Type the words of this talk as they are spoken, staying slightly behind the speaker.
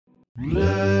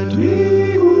Let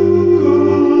me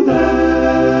Google that.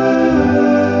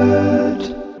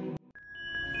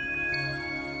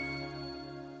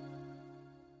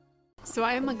 So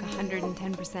I am like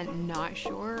 110% not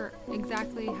sure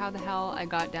exactly how the hell I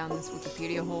got down this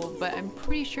Wikipedia hole, but I'm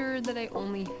pretty sure that I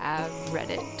only have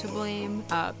Reddit to blame.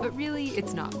 But really,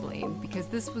 it's not blame, because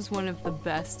this was one of the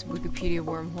best Wikipedia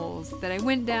wormholes that I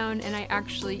went down, and I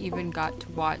actually even got to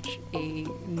watch a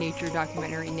nature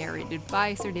documentary narrated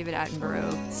by Sir David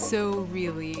Attenborough. So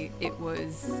really, it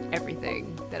was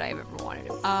everything that I've ever wanted.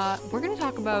 We're gonna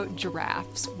talk about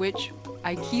giraffes, which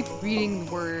I keep reading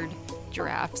the word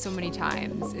giraffe so many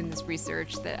times in this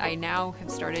research that I now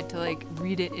have started to like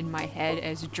read it in my head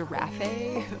as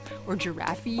giraffe or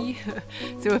giraffe.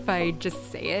 So if I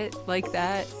just say it like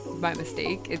that by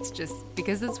mistake, it's just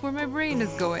because that's where my brain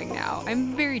is going now.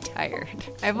 I'm very tired.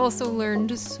 I've also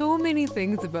learned so many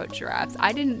things about giraffes.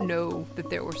 I didn't know that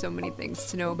there were so many things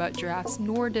to know about giraffes,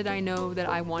 nor did I know that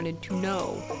I wanted to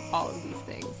know all of these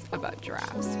things about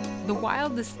giraffes. The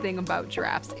wildest thing about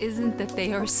giraffes isn't that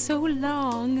they are so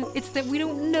long, it's that we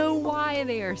don't know why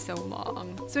they are so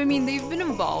long. So I mean, they've been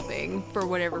evolving for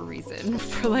whatever reason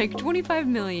for like 25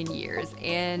 million years,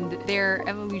 and their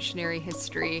evolutionary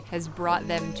history has brought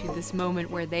them to this moment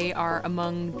where they are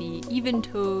among the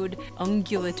even-toed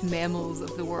ungulate mammals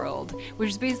of the world,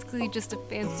 which is basically just a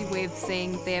fancy way of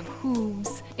saying they have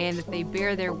hooves and that they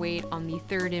bear their weight on the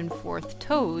third and fourth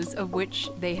toes, of which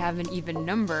they have an even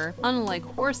number, unlike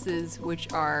horses,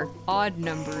 which are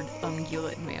odd-numbered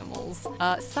ungulate mammals.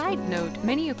 Side note,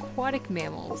 many aquatic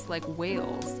mammals, like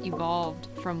whales, evolved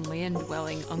from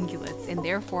land-dwelling ungulates and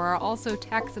therefore are also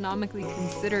taxonomically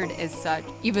considered as such,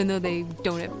 even though they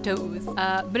don't have toes.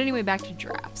 But anyway, back to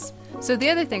giraffes. So the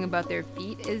other thing about their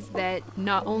feet is that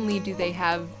not only do they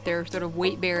have their sort of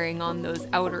weight bearing on those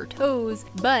outer toes,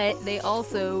 but they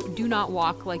also do not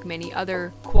walk like many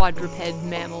other quadruped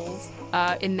mammals,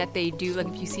 in that they do, like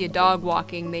if you see a dog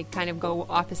walking, they kind of go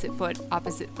opposite foot,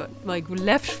 like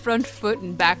left front foot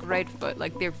and back right foot,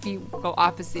 like their feet go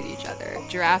opposite each other.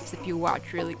 Giraffes, if you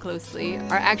watch really closely,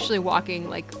 are actually walking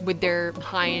like with their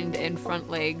hind and front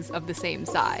legs of the same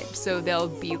side. So they'll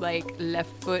be like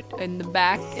left foot in the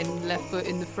back and left foot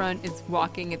in the front is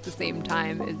walking at the same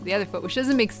time as the other foot, which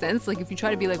doesn't make sense. Like if you try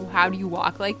to be like, well, how do you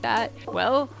walk like that?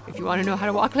 Well, if you want to know how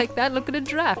to walk like that, look at a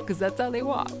giraffe, because that's how they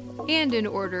walk. And in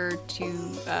order to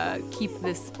keep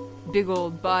this big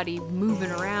old body moving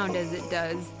around as it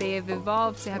does, they have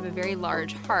evolved to have a very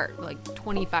large heart, like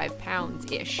 25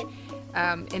 pounds-ish.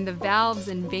 And the valves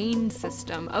and vein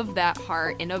system of that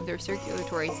heart and of their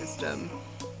circulatory system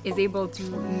is able to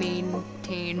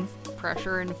maintain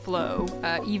pressure and flow,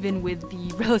 even with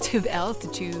the relative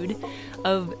altitude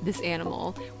of this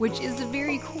animal, which is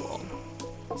very cool.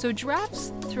 So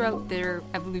giraffes throughout their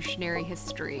evolutionary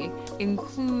history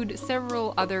include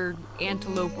several other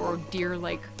antelope or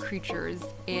deer-like creatures,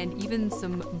 and even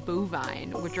some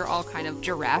bovine, which are all kind of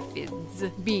giraffids,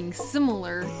 being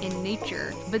similar in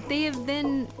nature. But they have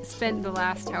then spent the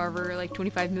last, however, like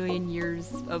 25 million years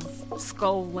of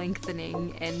skull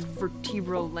lengthening and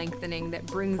vertebral lengthening that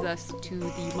brings us to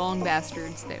the long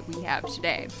bastards that we have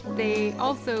today. They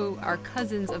also are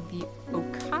cousins of the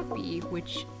okapi,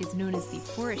 which is known as the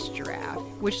forest giraffe,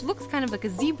 which looks kind of like a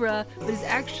zebra, but is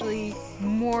actually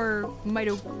more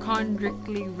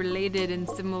mitochondrially related and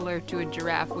similar to a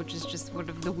giraffe, which is just one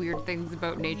of the weird things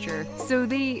about nature. So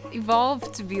they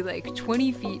evolved to be like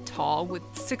 20 feet tall with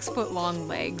 6-foot long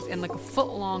legs and like a foot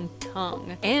long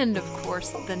tongue. And of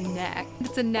course, the neck.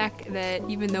 It's a neck that,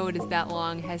 even though it is that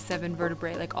long, has 7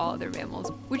 vertebrae like all other mammals,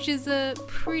 which is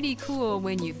pretty cool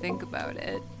when you think about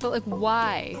it. But like,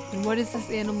 why? And what is this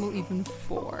animal even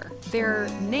for? Their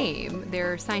name,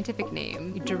 their scientific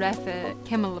name, Giraffa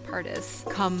camelopardalis,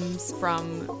 comes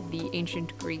from the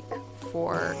ancient Greek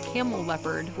for camel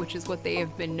leopard, which is what they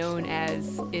have been known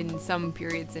as in some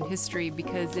periods in history,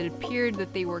 because it appeared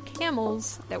that they were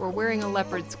camels that were wearing a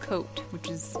leopard's coat, which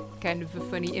is kind of a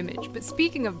funny image. But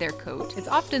speaking of their coat, it's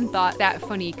often thought that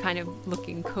funny kind of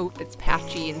looking coat that's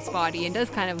patchy and spotty and does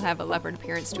kind of have a leopard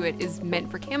appearance to it is meant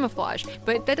for camouflage.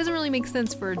 But that doesn't really make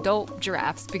sense for adult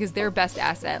giraffes, because their best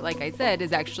asset, like I said,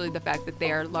 is actually the fact that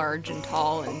they are large and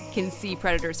tall and can see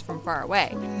predators from far away.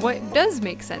 What does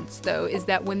make sense, though, is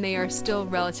that when they are still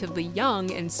relatively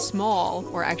young and small,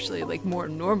 or actually like more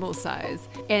normal size,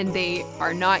 and they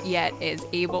are not yet as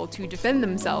able to defend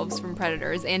themselves from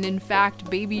predators. And in fact,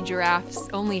 baby giraffes,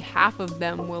 only half of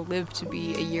them will live to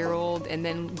be a year old and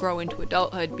then grow into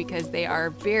adulthood, because they are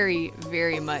very,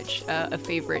 very much a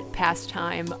favorite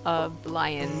pastime of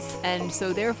lions. And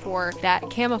so therefore, that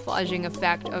camouflaging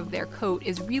effect of their coat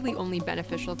is really only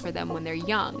beneficial for them when they're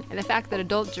young. And the fact that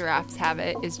adult giraffes have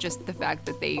it is just the fact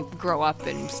that they grow up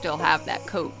and still have that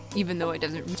coat, even though it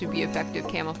doesn't to be effective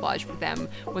camouflage for them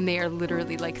when they are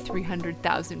literally like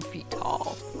 300,000 feet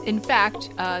tall. In fact,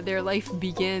 their life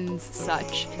begins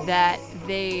such that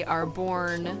they are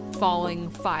born falling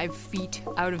 5 feet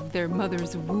out of their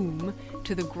mother's womb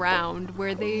to the ground,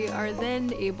 where they are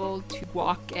then able to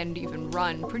walk and even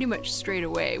run pretty much straight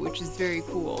away, which is very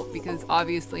cool, because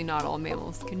obviously not all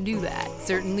mammals can do that.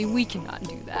 Certainly we cannot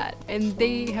do that. And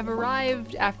they have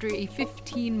arrived after a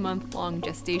 15-month-long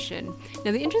gestation.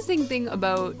 Now, the interesting thing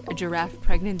about a giraffe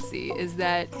pregnancy is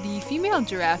that the female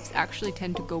giraffes actually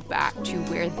tend to go back to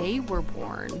where they were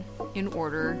born in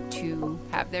order to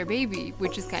have their baby,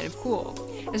 which is kind of cool.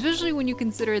 Especially when you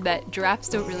consider that giraffes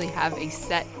don't really have a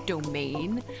set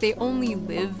domain. They only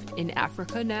live in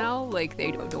Africa now, like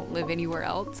they don't live anywhere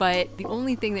else. But the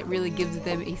only thing that really gives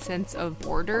them a sense of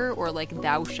order, or like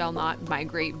thou shall not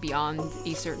migrate beyond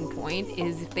a certain point,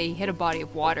 is if they hit a body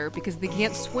of water, because they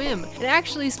can't swim. And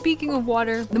actually, speaking of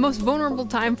water, the most vulnerable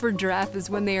time for a giraffe is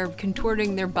when they are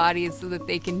contorting their bodies so that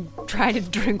they can try to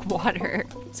drink water.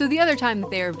 So the other time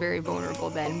that they are very vulnerable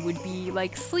then would be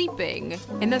like sleeping.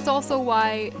 And that's also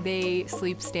why they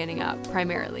sleep standing up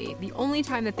primarily. The only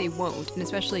time that they won't, and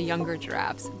especially younger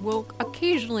giraffes, will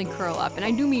occasionally curl up. And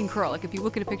I do mean curl. Like if you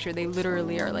look at a picture, they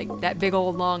literally are like, that big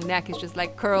old long neck is just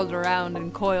like curled around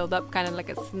and coiled up kind of like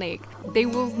a snake. They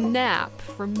will nap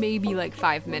for maybe like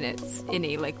 5 minutes in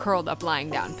a like curled up lying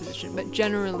down position. But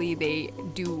generally they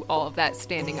do all of that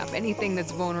standing up. Anything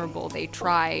that's vulnerable, they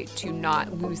try to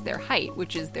not lose their height,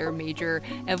 which is their major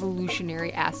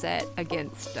evolutionary asset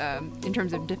against, in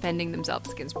terms of defending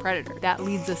themselves against predators. That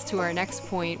leads us to our next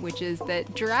point, which is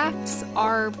that giraffes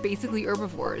are basically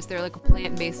herbivores. They're like a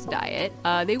plant-based diet.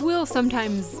 They will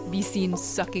sometimes be seen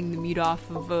sucking the meat off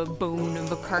of a bone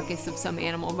of a carcass of some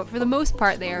animal, but for the most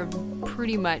part, they are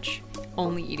pretty much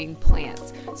only eating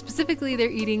plants. Specifically, they're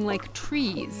eating like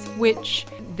trees, which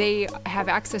they have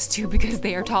access to because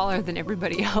they are taller than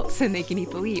everybody else and they can eat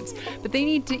the leaves. But they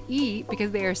need to eat,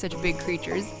 because they are such big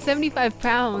creatures, 75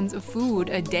 pounds of food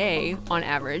a day on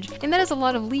average, and that is a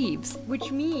lot of leaves, which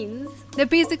means that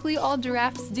basically all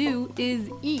giraffes do is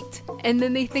eat, and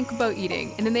then they think about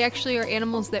eating, and then they actually are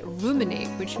animals that ruminate,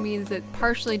 which means that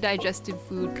partially digested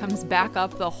food comes back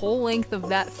up the whole length of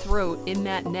that throat in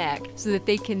that neck, so that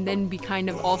they can then be kind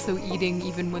of also eating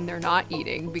even when they're not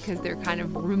eating, because they're kind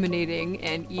of ruminating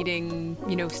and eating,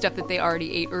 you know, stuff that they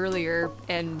already ate earlier,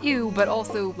 and ew, but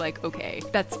also like, okay,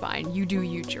 that's fine, you do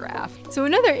you, giraffe. So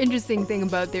another interesting thing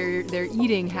about their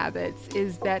eating habits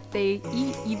is that they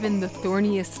eat even the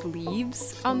thorniest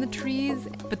leaves on the trees,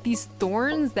 but these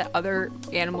thorns that other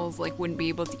animals like wouldn't be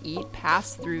able to eat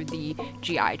pass through the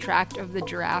GI tract of the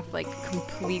giraffe like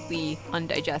completely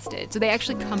undigested. So they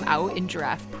actually come out in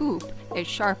giraffe poop as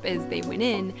sharp as they went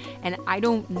in, and I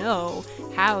don't know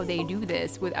how they do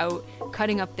this without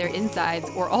cutting up their insides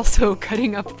or also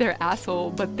cutting up their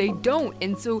asshole, but they don't.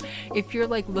 And so if you're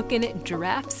like looking at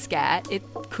giraffe scat, it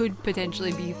could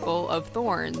potentially be full of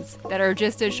thorns that are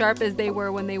just as sharp as they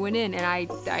were when they went in, and I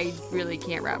really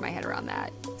can't wrap my head around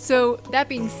that. So that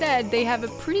being said, they have a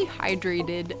pretty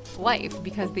hydrated life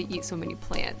because they eat so many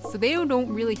plants. So they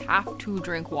don't really have to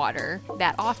drink water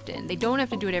that often. They don't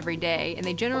have to do it every day, and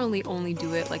they generally only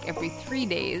do it like every 3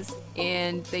 days.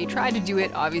 And they try to do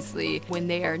it obviously when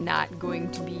they are not going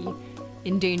to be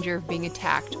in danger of being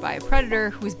attacked by a predator,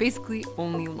 who is basically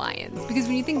only lions. Because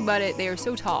when you think about it, they are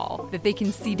so tall that they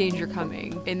can see danger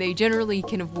coming, and they generally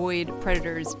can avoid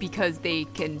predators because they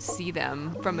can see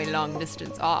them from a long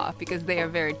distance off, because they are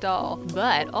very tall.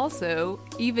 But also,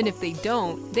 even if they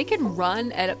don't, they can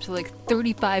run at up to like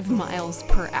 35 miles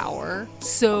per hour,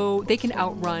 so they can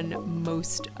outrun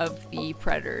most of the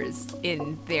predators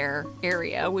in their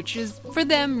area, which is for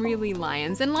them really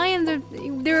lions. And lions are,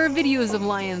 there are videos of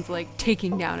lions like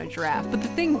taking down a giraffe. But the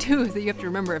thing too is that you have to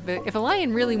remember, if a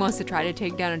lion really wants to try to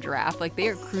take down a giraffe, like they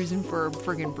are cruising for a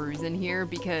friggin' bruise in here,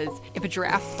 because if a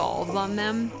giraffe falls on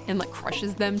them and like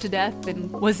crushes them to death,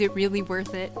 then was it really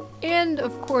worth it? And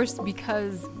of course,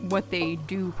 because what they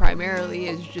do primarily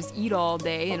is just eat all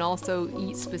day and also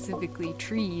eat specifically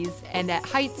trees, and at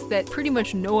heights that pretty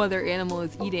much no other animal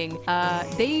is eating,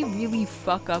 they really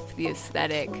fuck up the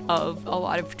aesthetic of a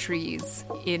lot of trees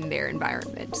in their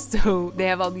environment. So they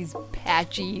have all these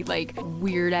patchy, like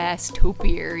weird ass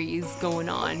topiaries going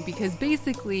on, because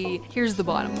basically, here's the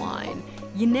bottom line.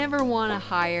 You never want to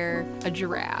hire a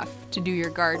giraffe to do your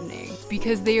gardening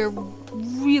because they are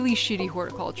really shitty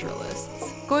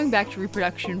horticulturalists. Going back to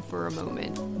reproduction for a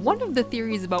moment, one of the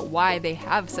theories about why they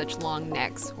have such long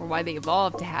necks, or why they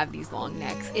evolved to have these long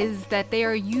necks, is that they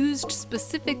are used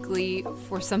specifically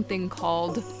for something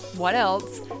called, what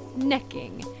else?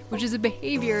 Necking, which is a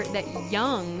behavior that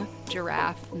young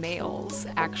giraffe males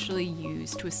actually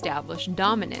use to establish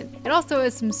dominance. It also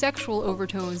has some sexual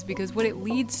overtones, because what it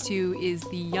leads to is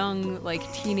the young, like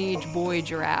teenage boy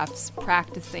giraffes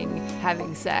practicing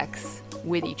having sex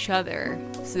with each other,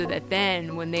 so that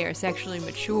then when they are sexually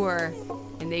mature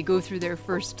and they go through their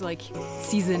first like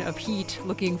season of heat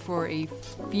looking for a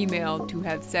female to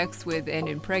have sex with and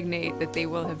impregnate, that they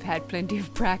will have had plenty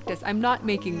of practice. I'm not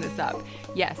making this up.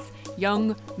 Yes,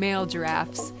 young male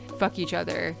giraffes fuck each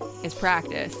other as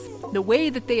practice. The way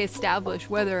that they establish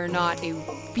whether or not a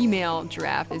female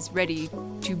giraffe is ready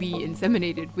to be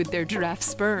inseminated with their giraffe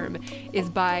sperm is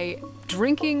by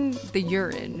drinking the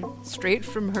urine straight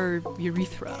from her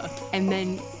urethra, and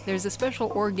then there's a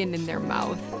special organ in their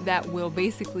mouth that will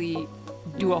basically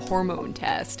do a hormone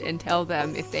test and tell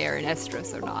them if they are an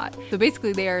estrus or not. So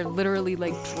basically they are literally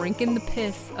like drinking the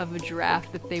piss of a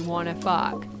giraffe that they want to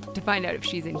fuck to find out if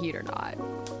she's in heat or not,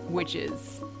 which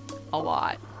is a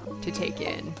lot to take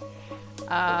in.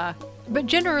 But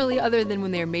generally, other than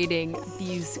when they're mating,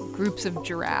 these groups of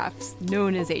giraffes,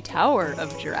 known as a tower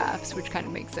of giraffes, which kind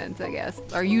of makes sense, I guess,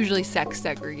 are usually sex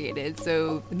segregated.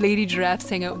 So lady giraffes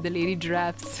hang out with the lady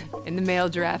giraffes, and the male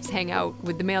giraffes hang out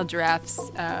with the male giraffes,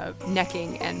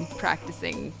 necking and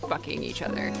practicing fucking each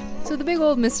other. So the big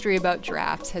old mystery about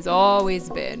giraffes has always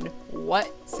been,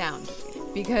 what sound do they make?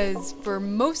 Because for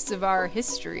most of our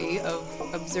history of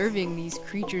observing these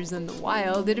creatures in the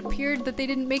wild, it appeared that they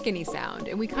didn't make any sound.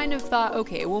 And we kind of thought,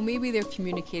 okay, well maybe they're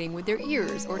communicating with their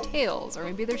ears or tails, or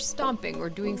maybe they're stomping or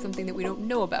doing something that we don't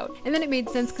know about. And then it made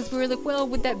sense because we were like, well,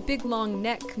 with that big long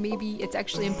neck, maybe it's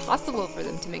actually impossible for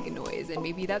them to make a noise, and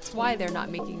maybe that's why they're not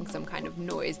making some kind of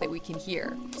noise that we can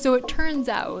hear. So it turns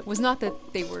out, it was not that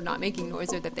they were not making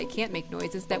noise or that they can't make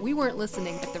noise, it's that we weren't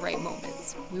listening at the right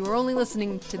moments. We were only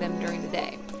listening to them during the day.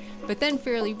 But then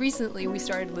fairly recently we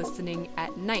started listening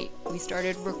at night. We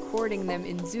started recording them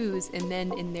in zoos and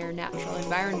then in their natural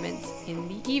environments in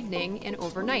the evening and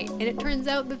overnight. And it turns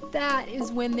out that that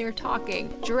is when they're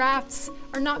talking. Giraffes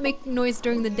are not making noise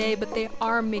during the day, but they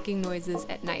are making noises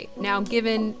at night. Now,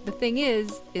 given the thing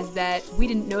is that we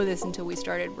didn't know this until we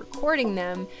started recording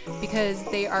them, because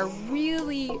they are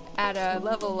really at a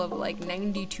level of like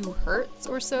 92 hertz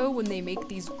or so when they make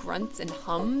these grunts and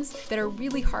hums that are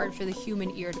really hard for the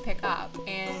human ear to pick up,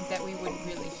 and that we wouldn't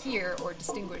really hear or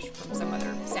distinguish from some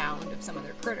other sound of some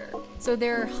other critter. So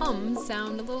their hums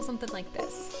sound a little something like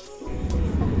this.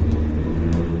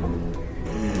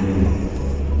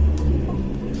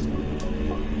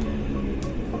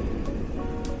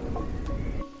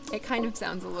 It kind of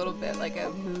sounds a little bit like a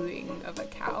mooing of a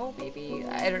cow, maybe.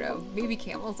 I don't know. Maybe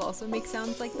camels also make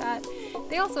sounds like that.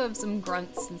 They also have some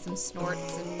grunts and some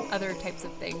snorts and other types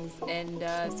of things. And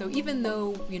so even though,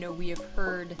 we have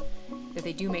heard that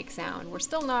they do make sound, we're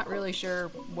still not really sure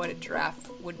what a giraffe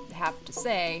would have to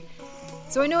say.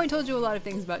 So I know I told you a lot of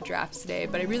things about giraffes today,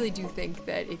 but I really do think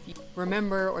that if you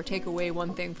remember or take away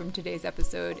one thing from today's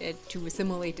episode to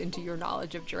assimilate into your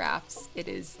knowledge of giraffes, it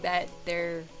is that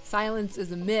their silence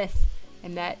is a myth,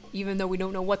 and that even though we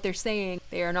don't know what they're saying,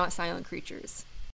 they are not silent creatures.